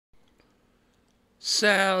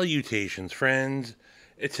Salutations, friends.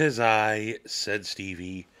 It is I, said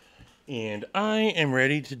Stevie, and I am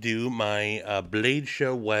ready to do my Blade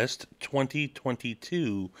Show West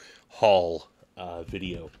 2022 haul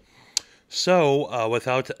video. So,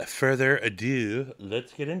 without further ado,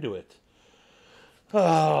 let's get into it.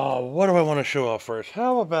 What do I want to show off first?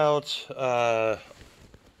 How about I'll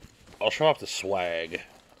show off the swag.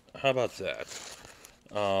 How about that?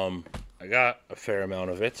 I got a fair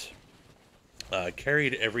amount of it.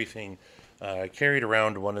 Carried everything. Carried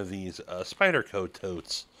around one of these Spyderco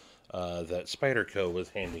totes that Spyderco was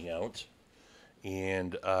handing out.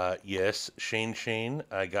 And yes, Shane,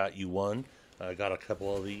 I got you one. I got a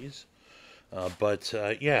couple of these. But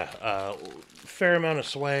fair amount of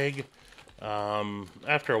swag.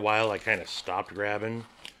 After a while, I kind of stopped grabbing.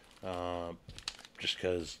 Uh, just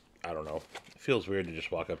because, I don't know. It feels weird to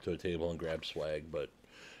just walk up to a table and grab swag, but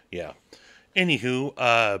yeah.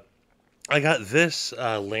 Anywho, I got this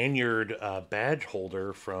lanyard badge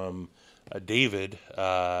holder from David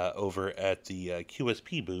over at the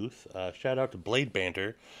QSP booth. Shout out to Blade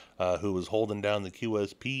Banter, who was holding down the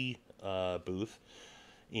QSP booth.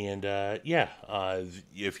 And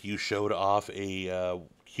if you showed off a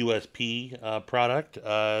QSP product,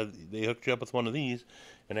 they hooked you up with one of these.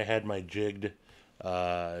 And I had my jigged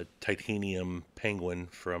titanium penguin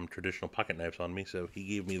from Traditional Pocket Knives on me, so he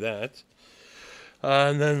gave me that.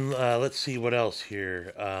 And then let's see what else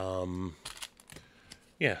here.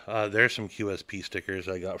 There's some QSP stickers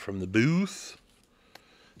I got from the booth.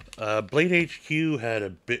 Blade HQ had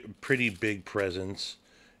a pretty big presence,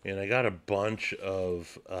 and I got a bunch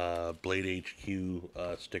of Blade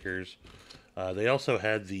HQ stickers. They also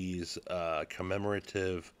had these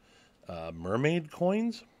commemorative mermaid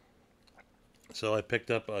coins, so I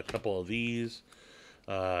picked up a couple of these.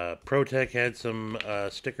 ProTech had some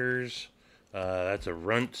stickers. That's a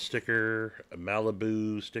Runt sticker, a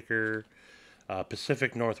Malibu sticker,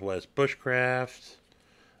 Pacific Northwest Bushcraft,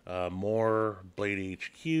 more Blade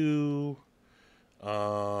HQ,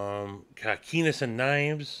 Keenness and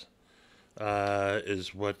Knives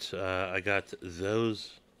is what I got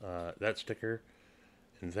that sticker,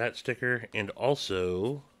 and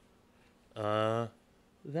also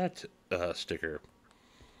that sticker.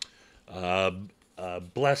 Uh,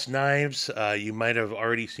 Blessed Knives. You might have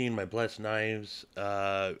already seen my Blessed Knives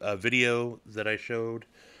video that I showed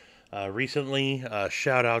recently.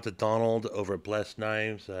 Shout out to Donald over at Blessed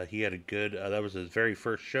Knives. He had a good, that was his very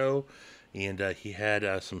first show, and he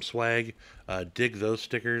had some swag. Dig those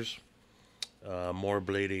stickers. More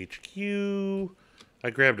Blade HQ. I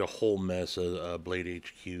grabbed a whole mess of Blade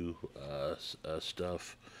HQ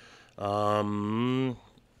stuff. Um,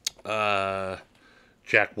 uh,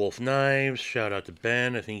 Jack Wolf Knives, shout out to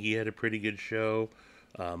Ben. I think he had a pretty good show.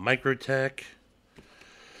 Microtech.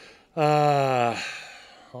 Uh,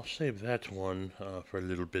 I'll save that one for a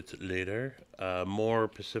little bit later. More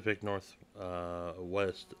Pacific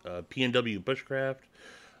Northwest P&W Bushcraft.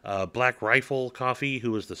 Black Rifle Coffee,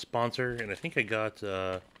 who was the sponsor. And I think I got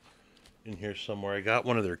in here somewhere, I got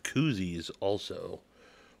one of their koozies also.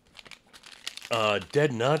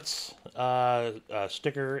 Dead Nuts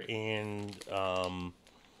sticker and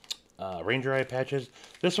Ranger Eye patches.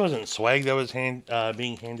 This wasn't swag that was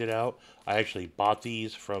being handed out. I actually bought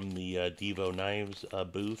these from the Devo Knives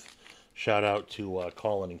booth. Shout out to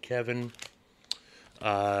Colin and Kevin.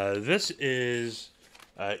 This is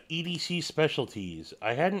EDC Specialties.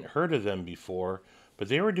 I hadn't heard of them before, but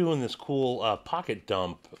they were doing this cool pocket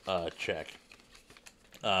dump check.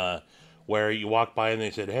 Where you walk by and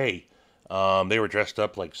they said, hey, they were dressed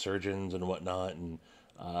up like surgeons and whatnot, and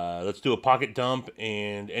let's do a pocket dump,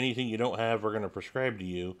 and anything you don't have, we're going to prescribe to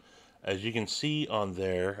you. As you can see on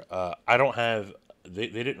there, I don't have, they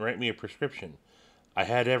didn't write me a prescription. I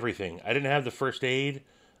had everything. I didn't have the first aid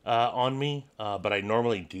on me, but I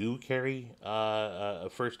normally do carry a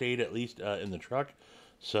first aid at least in the truck.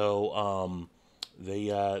 So they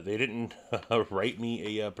didn't write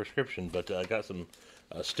me a prescription, but I got some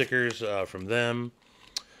stickers from them.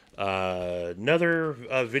 Another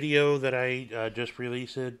video that I just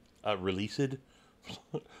released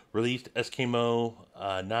released Eskimo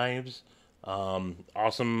Knives.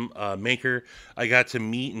 Awesome maker. I got to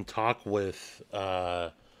meet and talk with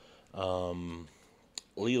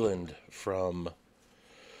Leland from.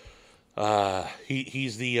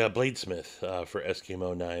 He's the bladesmith for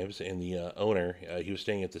Eskimo Knives and the owner. He was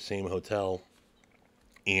staying at the same hotel,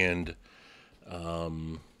 and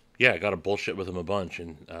I got to bullshit with him a bunch,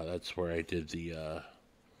 and that's where I did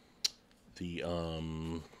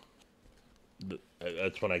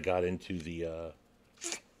that's when I got into the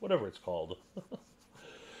whatever it's called,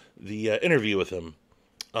 the interview with him.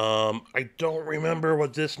 I don't remember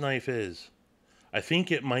what this knife is. I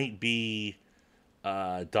think it might be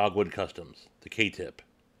Dogwood Customs, the K-tip.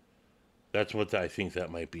 That's what I think that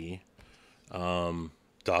might be.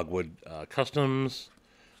 Dogwood Customs.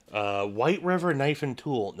 White River Knife and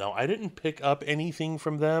Tool. Now, I didn't pick up anything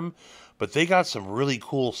from them, but they got some really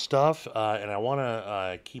cool stuff, and I want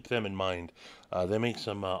to keep them in mind. They make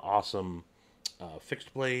some awesome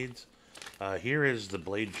fixed blades. Here is the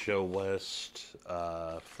Blade Show West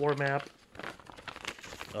floor map.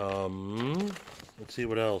 Let's see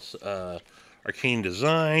what else. Arcane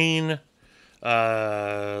Design.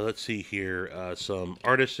 Let's see here. Some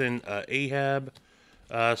Artisan Ahab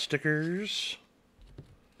stickers.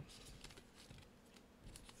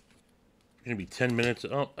 Gonna be 10 minutes.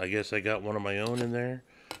 Oh, I guess I got one of my own in there.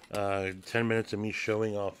 10 minutes of me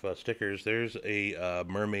showing off stickers. There's a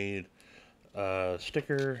mermaid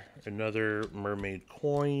sticker, another mermaid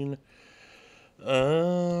coin.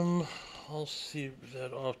 I'll see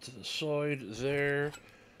that off to the side there.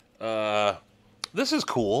 This is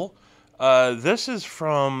cool. This is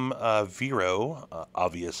from Vero,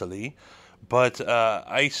 obviously. But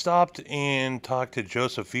I stopped and talked to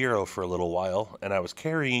Joseph Vero for a little while, and I was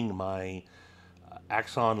carrying my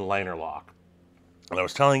Axon liner lock. And I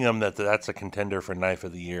was telling him that that's a contender for Knife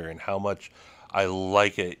of the Year and how much I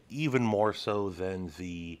like it, even more so than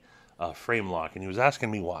the frame lock. And he was asking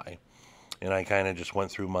me why. And I kind of just went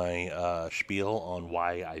through my spiel on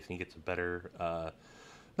why I think it's a better,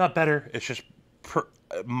 not better, it's just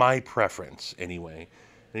my preference anyway.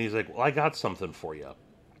 And he's like, well, I got something for you.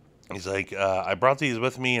 He's like, I brought these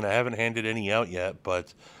with me and I haven't handed any out yet,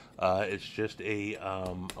 but it's just a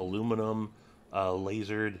aluminum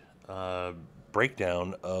lasered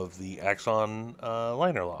breakdown of the Axon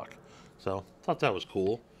liner lock. So, thought that was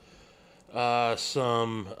cool.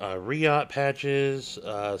 Some Riot patches,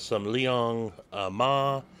 some Liang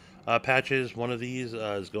Ma patches. One of these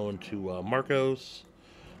is going to Marcos.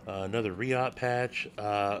 Another Riot patch.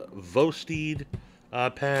 Vosteed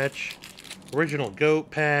patch. Original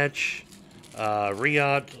Goat patch.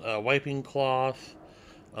 Riot wiping cloth.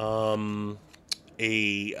 A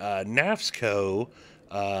NAFSCO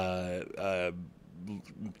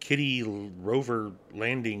Kitty Rover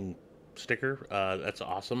landing sticker. That's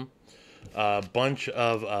awesome. A bunch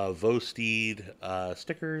of Vosteed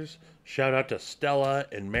stickers. Shout out to Stella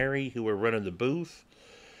and Mary who were running the booth.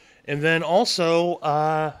 And then also,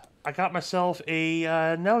 I got myself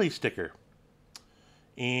a Nelly sticker.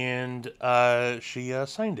 And she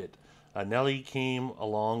signed it. Nelly came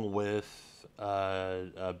along with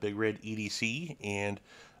Big Red EDC and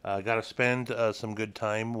got to spend some good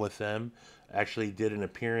time with them. Actually did an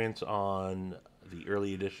appearance on the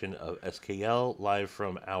early edition of SKL live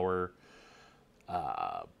from our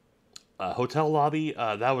hotel lobby.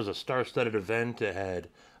 That was a star-studded event. It had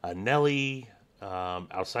Nelly,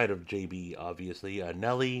 outside of JB, obviously,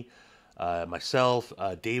 Nelly, myself,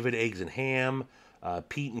 David Eggs and Ham,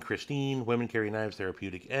 Pete and Christine, Women Carry Knives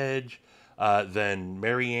Therapeutic Edge. Then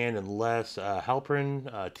Marianne and Les Halprin,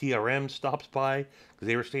 TRM stops by because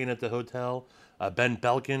they were staying at the hotel. Ben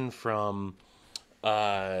Belkin from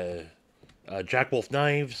Jack Wolf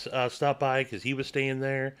Knives stopped by because he was staying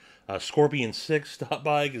there. Scorpion 6 stopped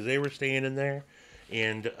by because they were staying in there.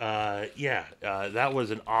 And that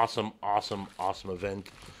was an awesome, awesome, awesome event.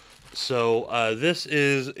 So this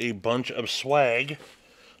is a bunch of swag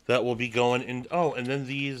that will be going in. Oh, and then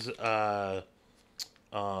these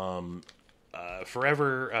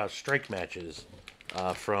forever strike matches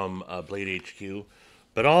from Blade HQ.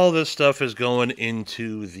 But all this stuff is going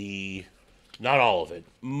into the... Not all of it.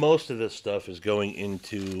 Most of this stuff is going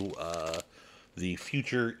into the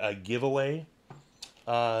future giveaway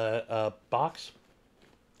box.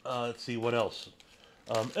 Let's see, what else?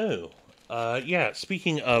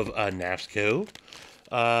 Speaking of NAFSCO,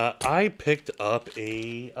 I picked up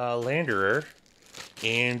a Landerer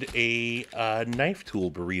and a knife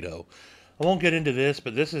tool burrito. I won't get into this,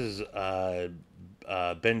 but this is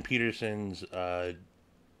Ben Peterson's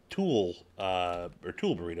tool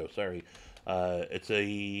burrito, sorry. It's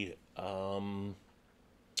a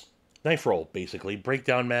knife roll, basically.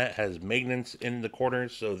 Breakdown mat has magnets in the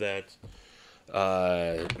corners so that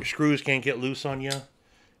your screws can't get loose on you.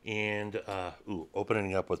 And,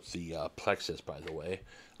 opening up with the plexus, by the way.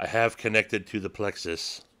 I have connected to the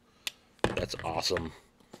plexus. That's awesome.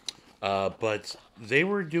 But they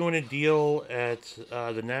were doing a deal at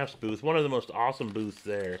the NAFS booth, one of the most awesome booths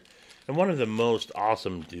there, and one of the most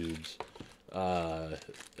awesome dudes,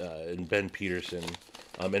 and Ben Peterson,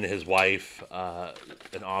 and his wife,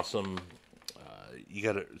 an awesome, you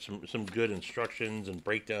got some good instructions and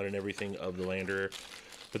breakdown and everything of the Landerer.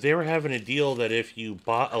 But they were having a deal that if you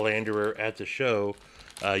bought a Landerer at the show,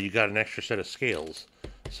 you got an extra set of scales.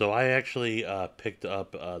 So I actually picked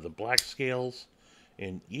up the black scales,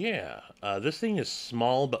 and yeah, this thing is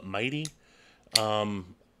small but mighty. I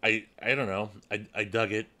don't know. I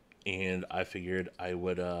dug it, and I figured I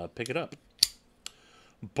would pick it up.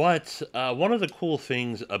 But one of the cool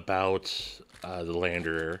things about the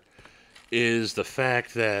Landerer is the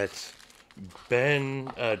fact that Ben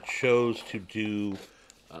chose to do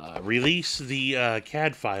release the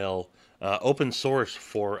CAD file open source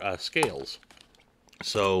for scales.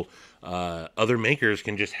 So other makers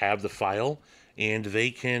can just have the file and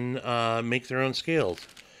they can make their own scales.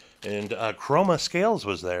 And Chroma Scales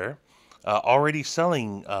was there, already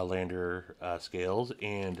selling Lander scales,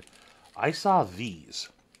 and I saw these.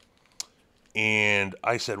 And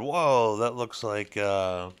I said, whoa, that looks like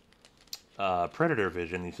Predator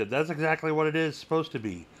Vision. He said, that's exactly what it is supposed to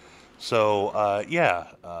be. So,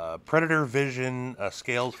 Predator Vision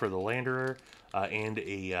scales for the Landerer and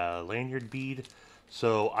a lanyard bead.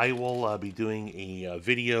 So I will be doing a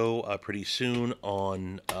video pretty soon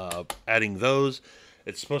on adding those.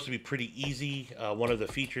 It's supposed to be pretty easy. One of the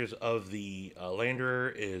features of the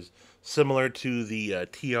Landerer is similar to the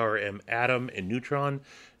TRM Atom and Neutron.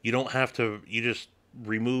 You don't have to, you just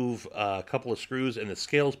remove a couple of screws and the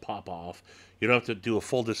scales pop off. You don't have to do a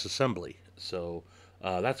full disassembly. So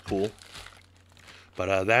that's cool.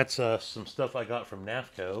 But that's some stuff I got from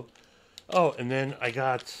NAFCO. Oh, and then I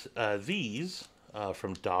got these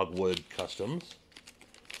from Dogwood Customs.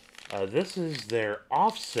 This is their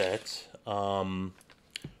offset.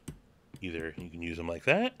 Either you can use them like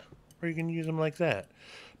that, or you can use them like that.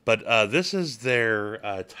 But this is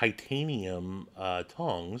their titanium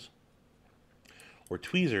tongs, or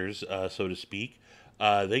tweezers, so to speak.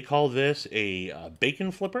 They call this a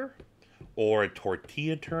bacon flipper, or a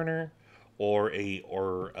tortilla turner, or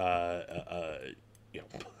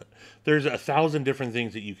there's 1,000 different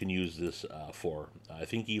things that you can use this for. I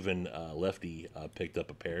think even Lefty picked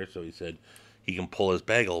up a pair, so he said he can pull his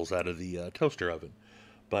bagels out of the toaster oven.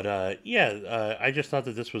 But I just thought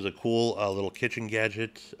that this was a cool little kitchen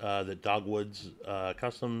gadget that Dogwoods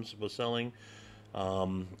Customs was selling.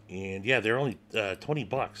 And yeah, they're only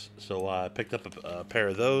 $20, so I picked up a pair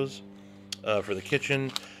of those for the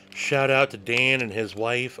kitchen. Shout out to Dan and his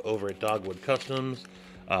wife over at Dogwood Customs.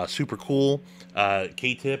 Super cool.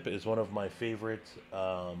 K-tip is one of my favorite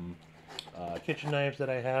kitchen knives that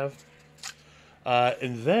I have.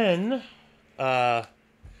 And then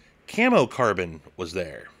Camo Carbon was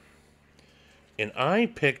there. And I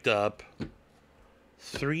picked up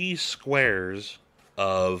 3 squares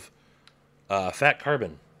of fat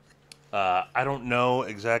carbon. I don't know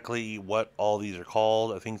exactly what all these are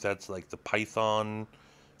called. I think that's like the Python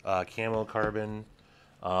camo carbon.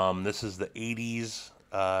 This is the 80s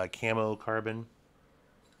camo carbon.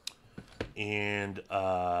 And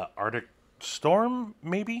Arctic Storm,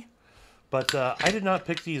 maybe? But I did not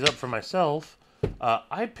pick these up for myself.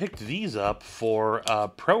 I picked these up for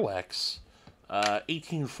ProX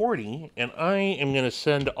 1840, and I am going to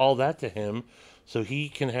send all that to him so he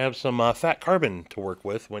can have some fat carbon to work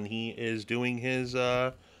with when he is doing his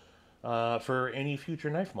for any future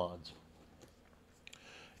knife mods.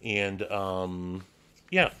 And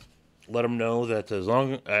let him know that as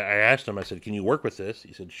long I asked him, I said, "Can you work with this?"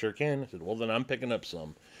 He said, "Sure can." I said, "Well, then I'm picking up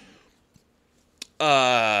some."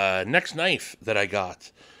 Next knife that I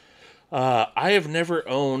got. I have never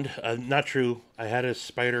owned, not true, I had a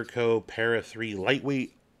Spyderco Para 3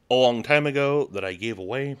 lightweight a long time ago that I gave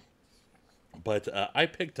away, but I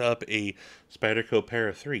picked up a Spyderco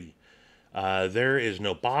Para 3. There is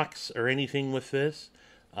no box or anything with this,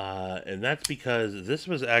 and that's because this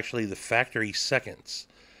was actually the factory seconds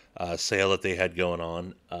sale that they had going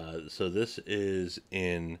on. So this is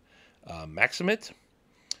in Maximit,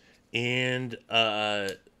 and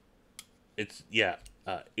it's,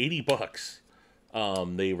 $80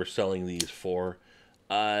 they were selling these for.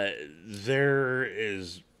 There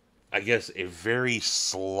is, I guess, a very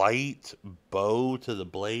slight bow to the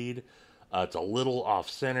blade. It's a little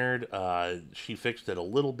off-centered. She fixed it a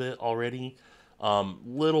little bit already.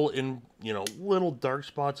 Little dark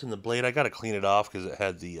spots in the blade. I got to clean it off because it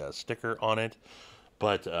had the sticker on it.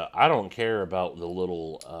 But I don't care about the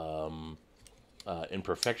little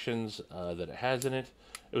imperfections that it has in it.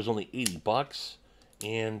 It was only $80.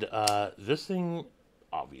 And this thing,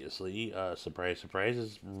 obviously, surprise, surprise,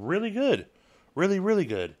 is really good. Really, really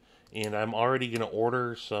good. And I'm already going to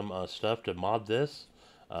order some stuff to mod this.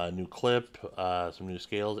 New clip, some new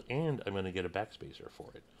scales, and I'm going to get a backspacer for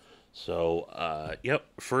it. So,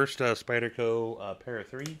 first Spyderco Para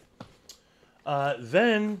 3. This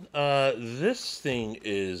thing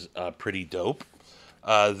is pretty dope.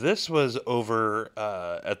 This was over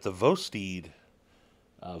at the Vosteed.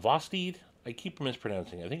 I keep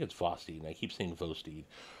mispronouncing. I think it's Vosteed, and I keep saying Vosteed.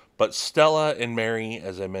 But Stella and Mary,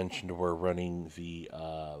 as I mentioned, were running the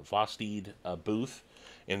Vosteed booth,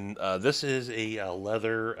 and this is a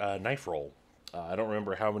leather knife roll. I don't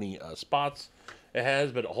remember how many spots it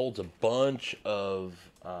has, but it holds a bunch of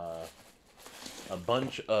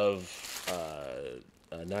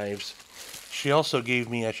knives. She also gave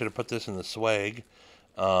me. I should have put this in the swag.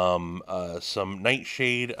 Some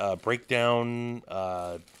Nightshade breakdown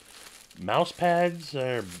mouse pads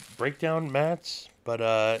or breakdown mats.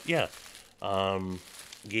 But yeah,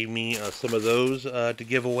 gave me some of those to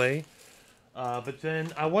give away. But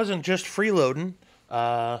then I wasn't just freeloading.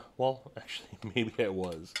 Well, actually, maybe I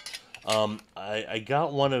was. I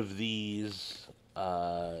got one of these,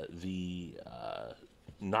 the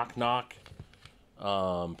knock knock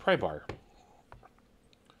pry bar.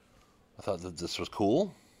 I thought that this was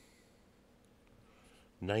cool.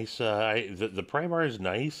 Nice. The pry bar is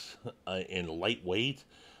nice and lightweight.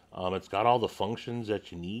 It's got all the functions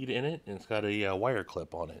that you need in it, and it's got a wire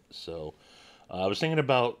clip on it. So I was thinking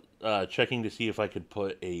about checking to see if I could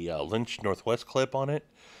put a Lynch Northwest clip on it.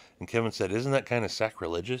 And Kevin said, "Isn't that kind of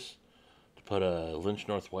sacrilegious to put a Lynch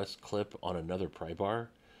Northwest clip on another pry bar?"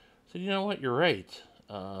 I said, "You know what? You're right.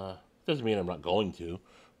 Doesn't mean I'm not going to,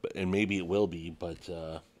 and maybe it will be. But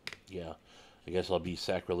yeah, I guess I'll be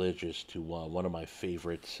sacrilegious to one of my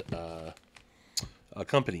favorite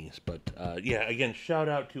companies. But yeah, again, shout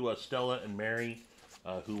out to Stella and Mary,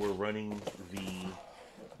 who were running the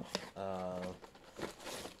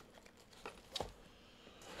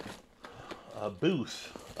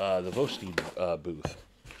booth, the Vosteed booth.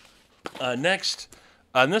 Next,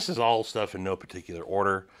 and this is all stuff in no particular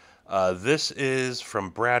order. This is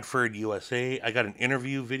from Bradford, USA. I got an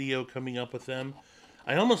interview video coming up with them.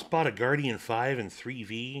 I almost bought a Guardian 5 and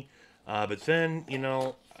 3V, but then,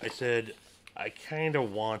 I said, I kind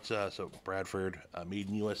of want, so Bradford, made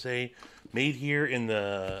in USA, made here in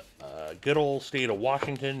the good old state of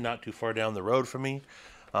Washington, not too far down the road from me.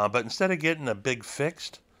 But instead of getting a big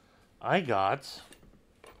fixed, I got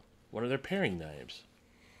one of their paring knives.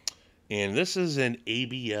 And this is an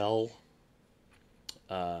ABL.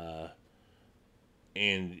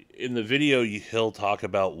 And in the video, he'll talk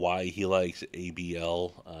about why he likes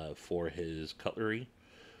ABL for his cutlery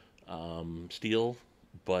steel.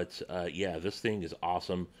 But yeah, this thing is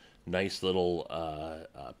awesome. Nice little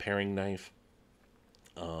paring knife.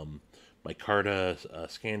 Micarta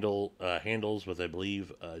scandal handles with, I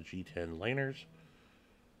believe, G10 liners.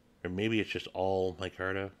 Or maybe it's just all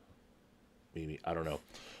micarta. Maybe, I don't know.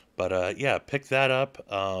 But yeah, pick that up.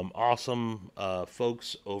 Awesome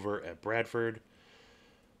folks over at Bradford.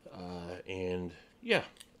 And yeah,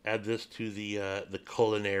 add this to the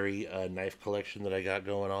culinary knife collection that I got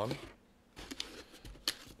going on.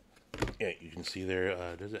 Yeah, you can see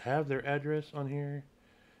there. Does it have their address on here?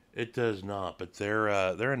 It does not, but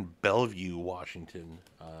they're in Bellevue, Washington,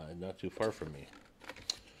 not too far from me.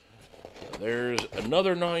 There's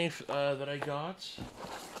another knife that I got.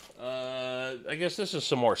 I guess this is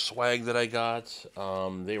some more swag that I got.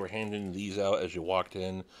 They were handing these out as you walked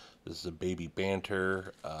in. This is a Baby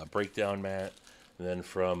Banter breakdown mat. And then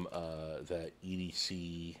from that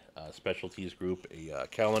EDC Specialties group, a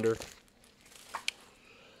calendar.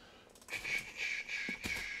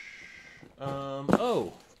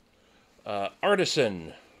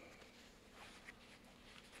 Artisan.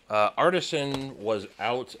 Artisan was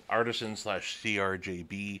out. Artisan /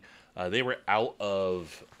 CRJB. They were out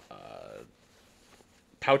of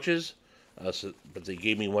pouches, but they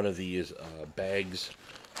gave me one of these bags.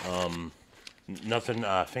 Nothing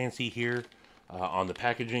fancy here on the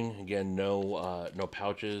packaging. Again, no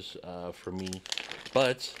pouches for me.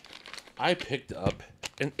 But I picked up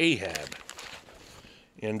an Ahab.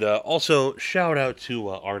 And also, shout out to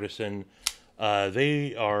Artisan.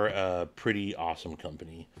 They are a pretty awesome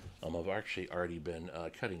company. I've actually already been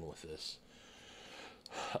cutting with this.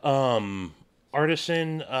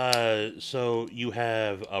 Artisan, so you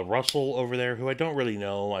have Russell over there, who I don't really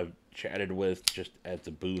know. I've chatted with just at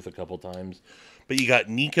the booth a couple times. But you got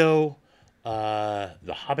Nico,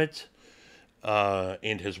 the Hobbit,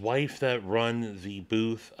 and his wife that run the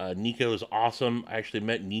booth. Nico's awesome. I actually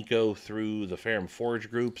met Nico through the Ferrum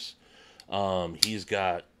Forge groups. He's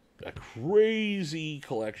got a crazy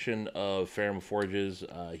collection of Ferrum Forges.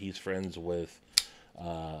 He's friends with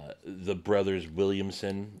the brothers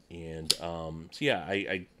Williamson, and so yeah,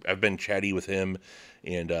 I've been chatty with him,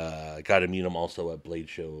 and got to meet him also at Blade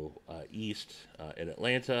Show East in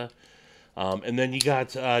Atlanta. And then you got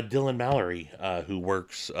Dylan Mallory, who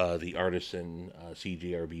works the Artisan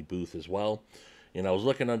CGRB booth as well. And I was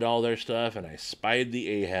looking at all their stuff, and I spied the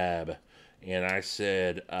Ahab, and I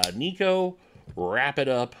said, Nico, wrap it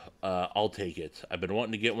up. I'll take it. I've been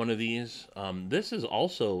wanting to get one of these. This is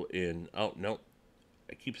also in. Oh no,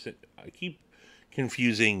 I keep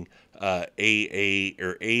confusing AA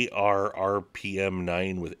or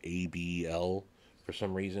ARRPM9 with ABL for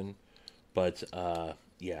some reason. But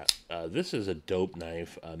yeah, this is a dope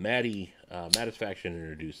knife. Mattisfaction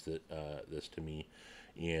introduced this to me,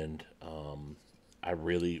 and I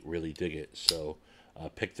really, really dig it. So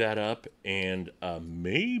pick that up, and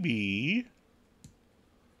maybe,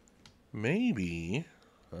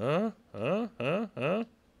 huh? I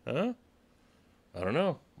don't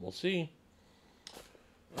know. We'll see.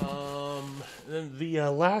 Then the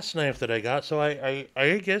last knife that I got, so I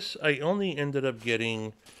guess I only ended up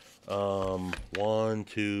getting one,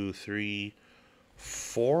 two, three,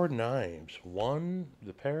 four knives. One,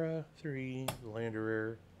 the Para, three, the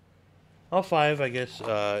Landerer. Oh, five, I guess,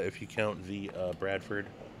 if you count the Bradford.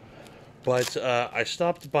 But I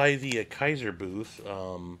stopped by the Kaiser booth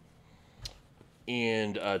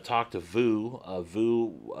and talked to Vu.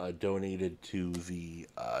 Vu donated to the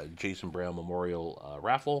Jason Brown Memorial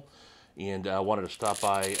Raffle, and wanted to stop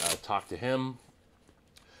by, talk to him.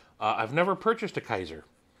 I've never purchased a Kaiser,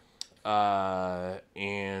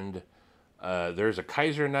 and there's a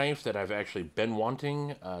Kaiser knife that I've actually been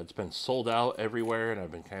wanting. It's been sold out everywhere, and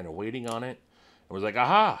I've been kind of waiting on it. I was like,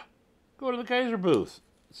 aha, go to the Kaiser booth,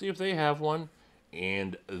 see if they have one,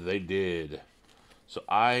 and they did. So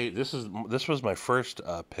this was my first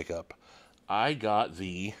pickup. I got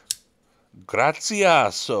the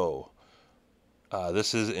Graziaso.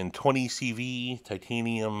 This is in 20 CV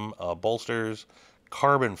titanium bolsters,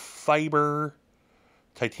 carbon fiber,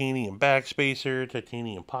 titanium backspacer,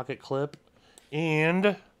 titanium pocket clip,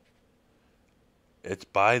 and it's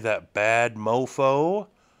by that bad mofo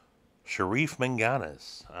Sharif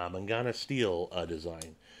Manganas, Mangana steel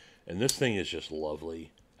design, and this thing is just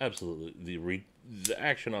lovely. Absolutely, the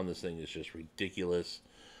action on this thing is just ridiculous.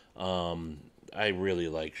 I really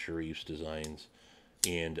like Sharif's designs,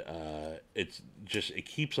 and it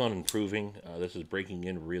keeps on improving. This is breaking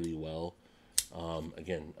in really well.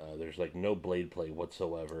 Again, there's like no blade play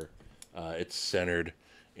whatsoever. It's centered,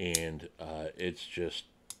 and it's just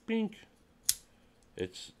bink.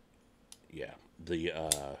 It's yeah. The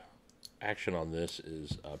action on this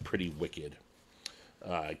is pretty wicked.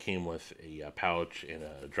 It came with a pouch and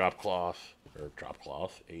a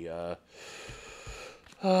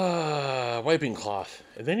wiping cloth,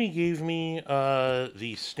 and then he gave me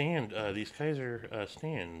these Kaiser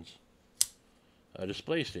stands,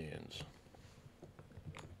 display stands.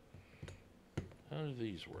 How do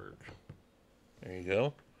these work? There you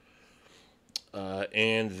go.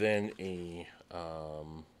 And then a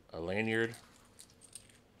lanyard.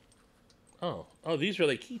 Oh, these are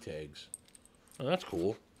like key tags. Oh, that's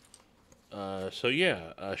cool. So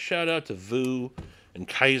yeah, shout out to Vu and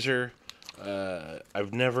Kaiser.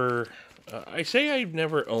 I've never, I say I've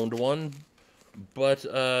never owned one, but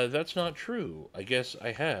that's not true. I guess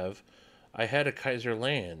I have. I had a Kaiser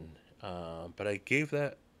LAN, but I gave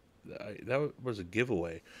that was a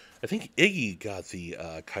giveaway. I think Iggy got the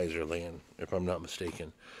Kaiser LAN, if I'm not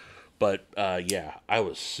mistaken. But yeah, I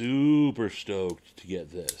was super stoked to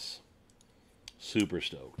get this. Super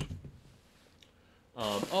stoked.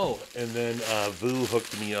 And then Vu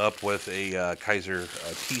hooked me up with a Kaiser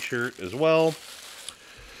t-shirt as well.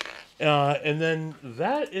 And then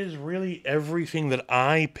that is really everything that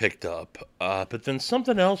I picked up. But then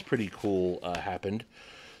something else pretty cool happened.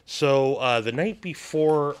 So the night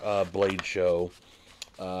before Blade Show,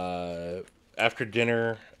 after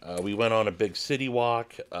dinner, we went on a big city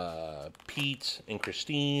walk. Pete and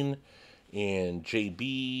Christine and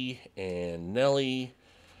JB and Nelly.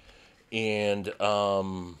 And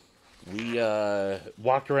we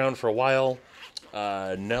walked around for a while.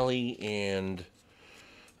 Nelly and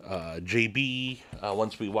JB,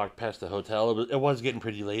 once we walked past the hotel, it was getting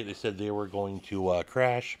pretty late. They said they were going to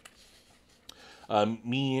crash.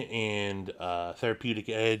 Me and Therapeutic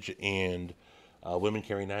Edge and Women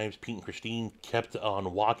Carry Knives, Pete and Christine, kept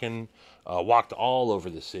on walking, walked all over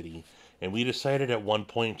the city. And we decided at one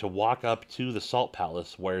point to walk up to the Salt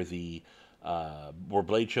Palace where where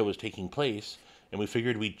Blade Show was taking place, and we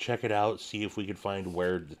figured we'd check it out, see if we could find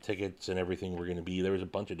where the tickets and everything were going to be. There was a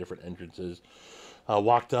bunch of different entrances.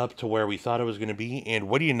 Walked up to where we thought it was going to be, and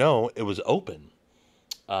what do you know? It was open.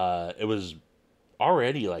 It was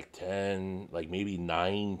already like 10, like maybe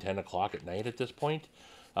 9, 10 o'clock at night at this point.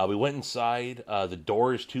 We went inside. The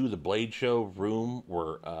doors to the Blade Show room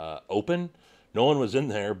were open. No one was in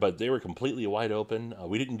there, but they were completely wide open.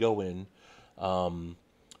 We didn't go in.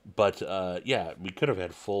 But yeah, we could have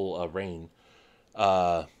had full rain.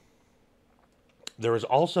 Uh, there was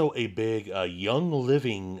also a big Young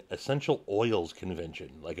Living Essential Oils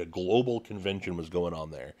convention, like a global convention was going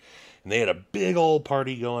on there, and they had a big old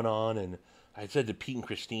party going on. And I said to Pete and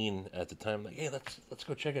Christine at the time, like, "Hey, let's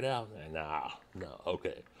go check it out." And, nah, no,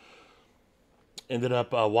 okay. Ended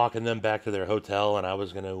up walking them back to their hotel, and I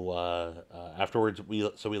was gonna afterwards we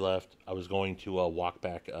left. I was going to walk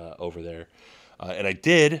back over there, and I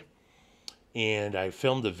did. And I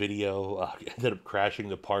filmed a video. Ended up crashing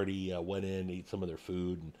the party. Went in, ate some of their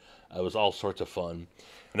food, and it was all sorts of fun.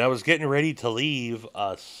 And I was getting ready to leave.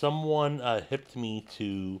 Someone hipped me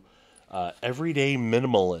to Everyday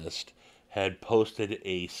Minimalist had posted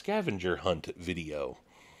a scavenger hunt video.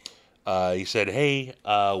 He said, "Hey,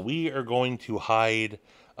 we are going to hide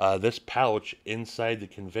this pouch inside the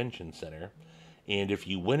convention center, and if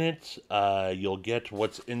you win it, you'll get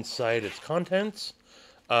what's inside its contents."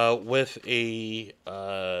 With a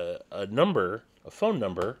number, a phone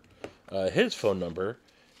number, his phone number,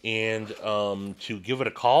 and to give it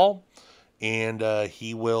a call, and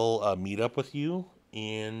he will meet up with you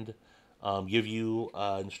and give you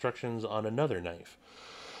instructions on another knife.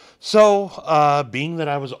 So, being that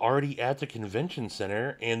I was already at the convention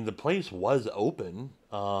center and the place was open,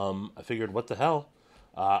 I figured, what the hell?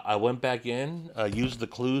 I went back in, used the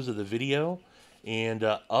clues of the video, and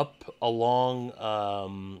up along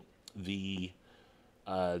the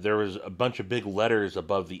there was a bunch of big letters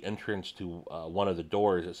above the entrance to one of the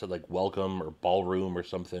doors. It said like "welcome" or "ballroom" or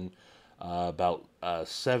something. About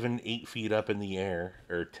 7, 8 feet up in the air,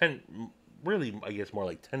 or 10, really, I guess more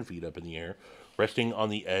like 10 feet up in the air, resting on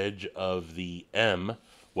the edge of the M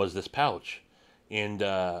was this pouch. And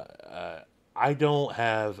I don't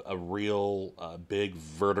have a real big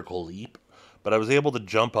vertical leap, but I was able to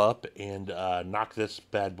jump up and knock this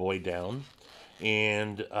bad boy down.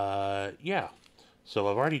 And yeah, so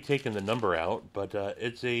I've already taken the number out, but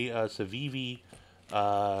it's a Civivi.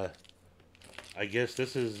 Uh, I guess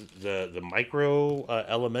this is the micro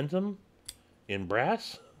elementum in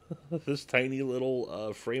brass. This tiny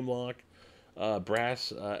little frame lock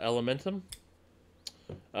brass elementum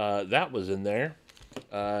that was in there,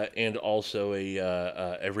 and also a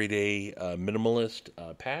everyday minimalist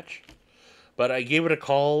patch. But I gave it a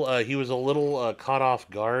call. He was a little caught off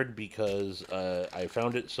guard because I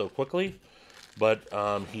found it so quickly. But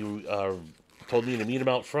he told me to meet him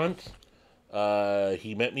out front.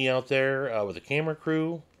 He met me out there with a camera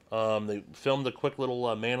crew. They filmed a quick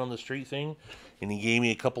little man on the street thing, and he gave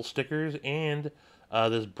me a couple stickers and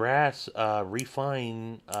this brass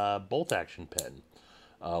refine bolt action pen,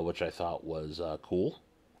 which I thought was cool.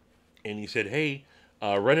 And he said, "Hey,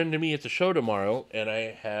 run into me at the show tomorrow, and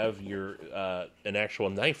I have your an actual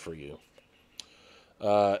knife for you."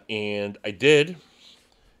 And I did,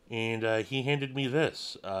 and he handed me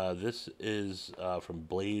this. This is from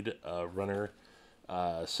Blade Runner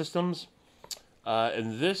Systems,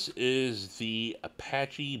 and this is the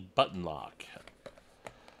Apache button lock.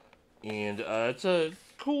 And it's a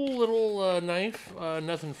cool little knife,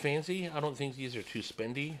 nothing fancy. I don't think these are too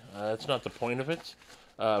spendy. That's not the point of it.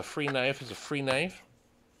 Free knife is a free knife.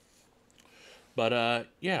 But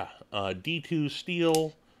yeah, D2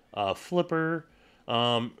 steel, flipper,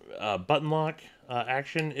 button lock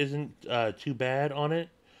action isn't too bad on it.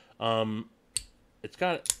 Um, it's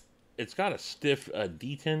got a stiff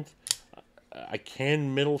detent. I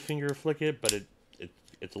can middle finger flick it, but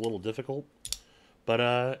it's a little difficult.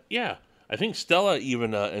 But yeah, I think Stella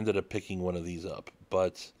even ended up picking one of these up.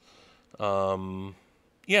 But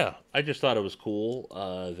yeah, I just thought it was cool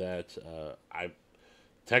that I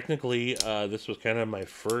technically this was kind of my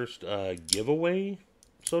first giveaway,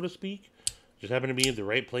 so to speak. Just happened to be at the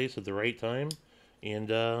right place at the right time, and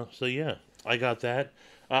so yeah, I got that.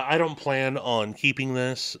 I don't plan on keeping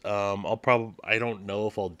this. I don't know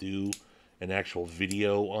if I'll do an actual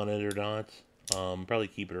video on it or not. Probably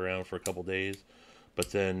keep it around for a couple days. But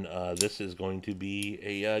then this is going to be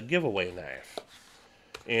a giveaway knife.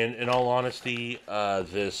 And in all honesty,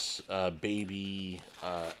 this baby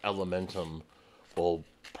Elementum will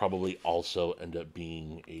probably also end up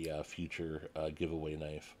being a future giveaway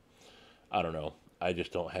knife. I don't know. I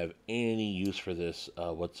just don't have any use for this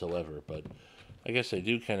whatsoever. But I guess I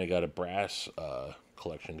do kind of got a brass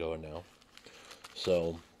collection going now.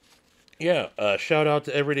 So yeah, shout out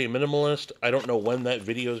to Everyday Minimalist. I don't know when that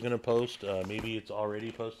video is going to post. Maybe it's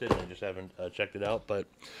already posted. I just haven't checked it out. But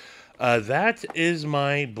that is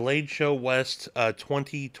my Blade Show West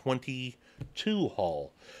 2020 2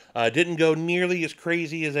 haul. Didn't go nearly as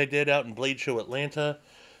crazy as I did out in Blade Show Atlanta.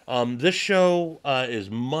 This show is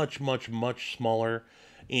much, much, much smaller,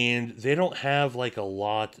 and they don't have like a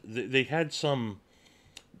lot. They had some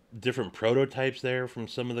different prototypes there from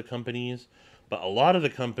some of the companies, but a lot of the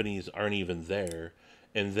companies aren't even there.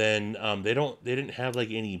 And then they didn't have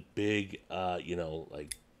like any big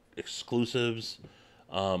like exclusives.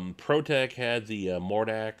 Protec had the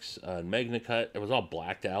Mordax Magnacut. It was all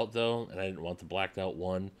blacked out though, and I didn't want the blacked out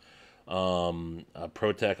one.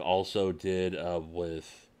 Protec also did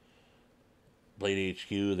with Blade HQ.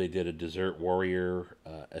 They did a Desert Warrior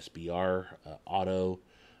SBR auto.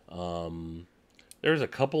 Um, there's a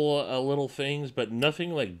couple little things, but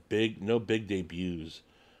nothing like big. No big debuts.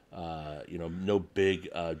 No big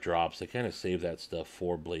drops. They kind of save that stuff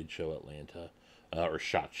for Blade Show Atlanta or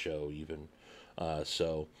Shot Show even.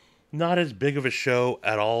 So not as big of a show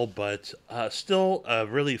at all, but still a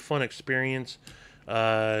really fun experience.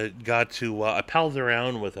 Got to I palled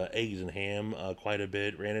around with Eggs and Ham quite a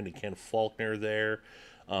bit. Ran into Ken Faulkner there.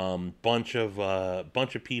 Bunch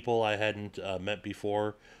of people I hadn't met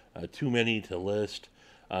before. Too many to list.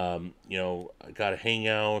 I got to hang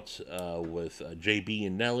out with JB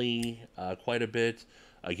and Nelly quite a bit.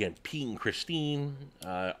 Again, Pete and Christine,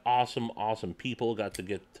 awesome people. Got to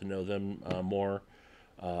get to know them more,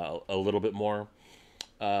 a little bit more.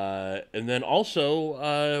 And then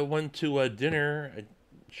also went to dinner.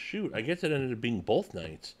 I guess it ended up being both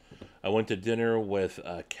nights. I went to dinner with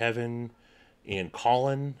Kevin and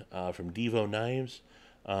Colin from Devo Knives.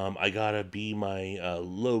 I gotta be my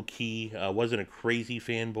low key. Wasn't a crazy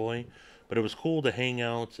fanboy, but it was cool to hang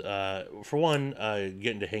out. For one,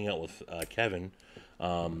 getting to hang out with Kevin,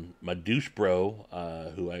 my douche bro,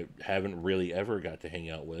 who I haven't really ever got to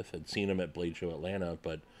hang out with. I'd seen him at Blade Show Atlanta,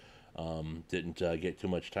 but didn't get too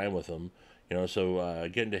much time with him. So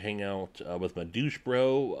getting to hang out with my douche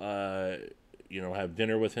bro, have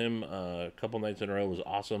dinner with him a couple nights in a row was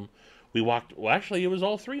awesome. We walked. Well, actually, it was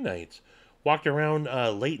all 3 nights. Walked around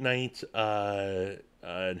late night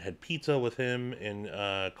and had pizza with him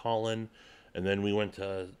and Colin, and then we went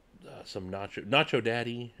to some Nacho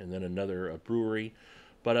Daddy, and then another brewery.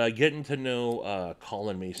 But getting to know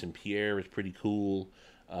Colin Mason Pierre is pretty cool.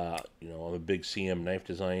 I'm a big CM Knife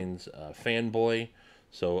Designs fanboy,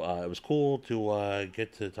 so it was cool to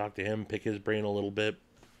get to talk to him, pick his brain a little bit,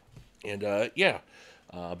 and yeah.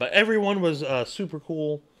 But everyone was super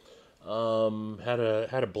cool. Had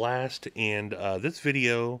a blast, and this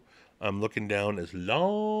video I'm looking down is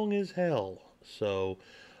long as hell. So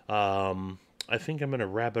I think I'm gonna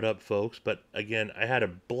wrap it up, folks. But again, I had a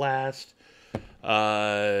blast.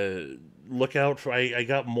 Look out for I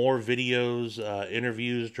got more videos,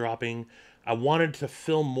 interviews dropping. I wanted to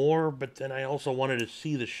film more, but then I also wanted to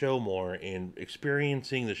see the show more and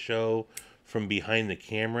experiencing the show from behind the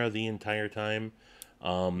camera the entire time.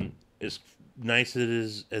 As nice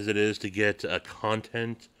as it is to get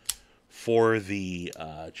content for the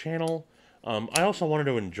channel, I also wanted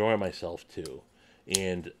to enjoy myself too.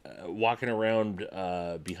 And walking around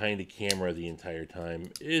behind a camera the entire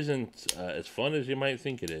time isn't as fun as you might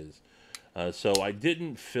think it is. So I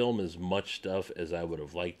didn't film as much stuff as I would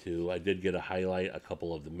have liked to. I did get to highlight a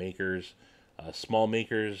couple of the makers, small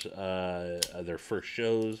makers, their first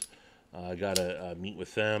shows. I got to meet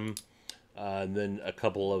with them. And then a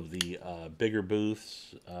couple of the bigger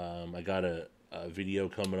booths. I got a video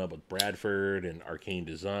coming up with Bradford and Arcane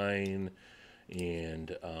Design.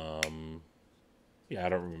 And yeah, I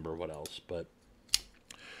don't remember what else. But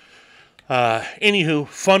anywho,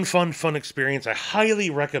 fun experience. I highly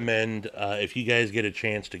recommend if you guys get a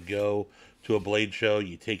chance to go to a Blade show,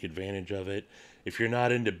 you take advantage of it. If you're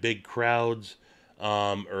not into big crowds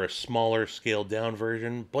or a smaller scaled down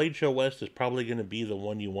version, Blade Show West is probably going to be the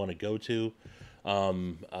one you want to go to.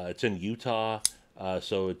 It's in Utah,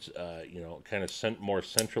 so it's kind of more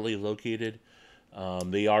centrally located.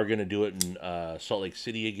 They are going to do it in Salt Lake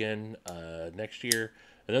City again next year.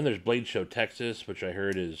 And then there's Blade Show Texas, which I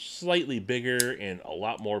heard is slightly bigger and a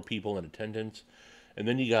lot more people in attendance. And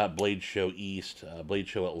then you got Blade Show East, Blade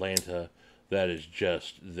Show Atlanta.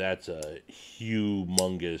 That's a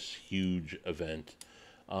humongous, huge event.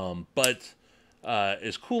 But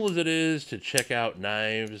as cool as it is to check out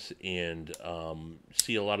knives and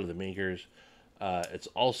see a lot of the makers, it's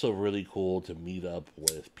also really cool to meet up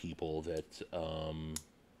with people that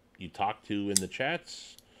you talk to in the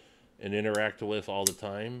chats and interact with all the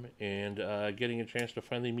time, and getting a chance to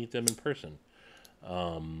finally meet them in person.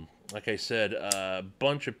 Like I said, a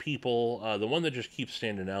bunch of people. The one that just keeps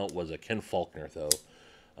standing out was a Ken Faulkner,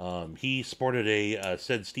 though. He sported a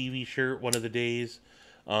said Stevie shirt one of the days.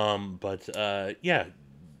 But yeah,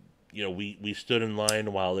 we stood in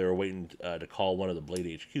line while they were waiting to call one of the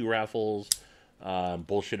Blade HQ raffles.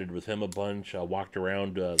 Bullshitted with him a bunch. Walked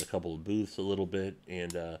around the couple of booths a little bit,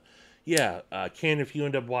 and yeah, Ken, if you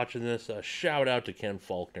end up watching this, shout out to Ken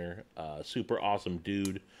Faulkner, super awesome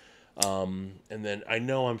dude. And then I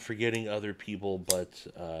know I'm forgetting other people, but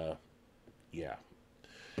yeah.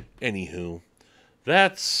 Anywho,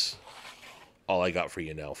 that's all I got for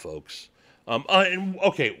you now, folks. And,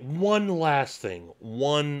 okay, one last thing.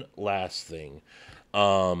 One last thing.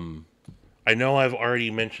 I know I've already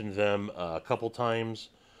mentioned them a couple times,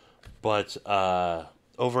 but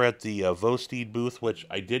over at the Vosteed booth, which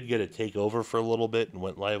I did get a takeover for a little bit and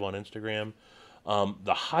went live on Instagram,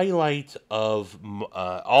 the highlight of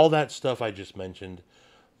all that stuff I just mentioned,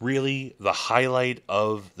 really the highlight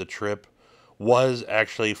of the trip was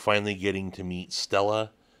actually finally getting to meet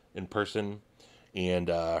Stella in person and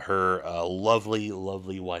her lovely,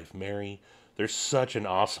 lovely wife, Mary. They're such an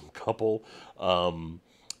awesome couple.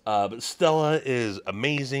 But Stella is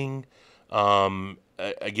amazing.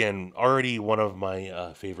 Again, already one of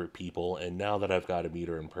my favorite people, and now that I've got to meet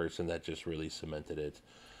her in person, that just really cemented it.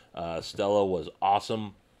 Stella was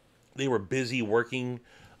awesome. They were busy working,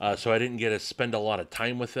 so I didn't get to spend a lot of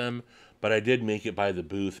time with them, but I did make it by the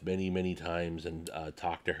booth many, many times and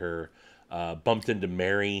talked to her. Bumped into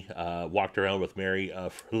Mary, walked around with Mary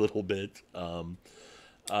for a little bit.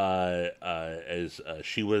 As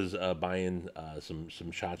she was buying some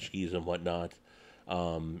tchotchkes and whatnot,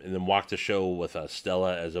 and then walked the show with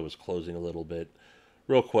Stella as I was closing a little bit.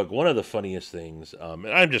 Real quick, one of the funniest things, and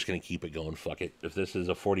I'm just going to keep it going, fuck it. If this is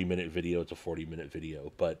a 40-minute video, it's a 40-minute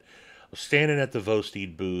video. But I was standing at the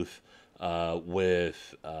Vosteed booth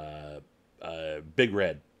with Big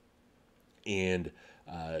Red, and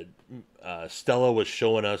Stella was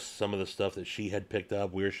showing us some of the stuff that she had picked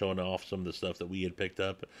up. We were showing off some of the stuff that we had picked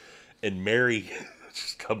up. And Mary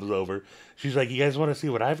just comes over. She's like, "You guys want to see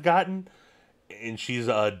what I've gotten?" And she's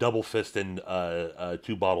double fisting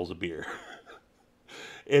 2 bottles of beer.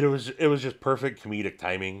 And it was just perfect comedic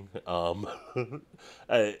timing.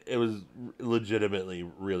 It was legitimately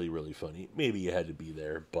really, really funny. Maybe you had to be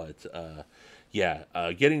there, but yeah,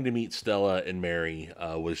 getting to meet Stella and Mary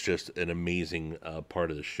was just an amazing part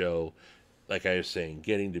of the show. Like I was saying,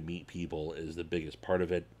 getting to meet people is the biggest part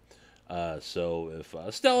of it. So if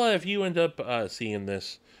Stella, if you end up seeing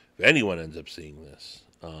this, if anyone ends up seeing this,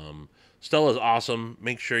 Stella's awesome.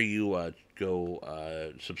 Make sure you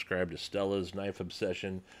go subscribe to Stella's Knife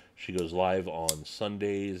Obsession. She goes live on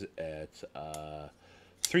Sundays at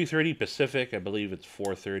 3:30 Pacific. I believe it's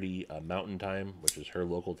 4:30 Mountain Time, which is her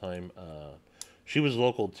local time. She was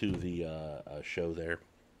local to the show there.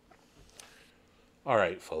 All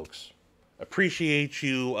right, folks. Appreciate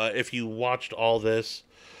you if you watched all this.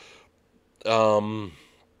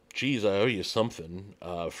 Geez, I owe you something.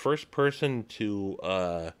 First person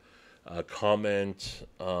to comment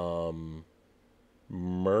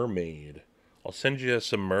mermaid. I'll send you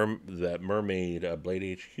some that mermaid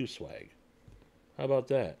Blade HQ swag. How about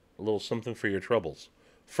that? A little something for your troubles.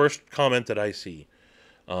 First comment that I see.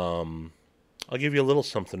 I'll give you a little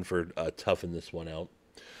something for toughing this one out.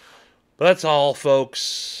 But that's all,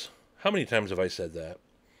 folks. How many times have I said that?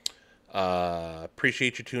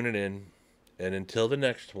 Appreciate you tuning in. And until the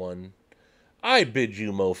next one, I bid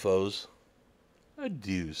you mofos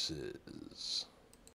adeuces.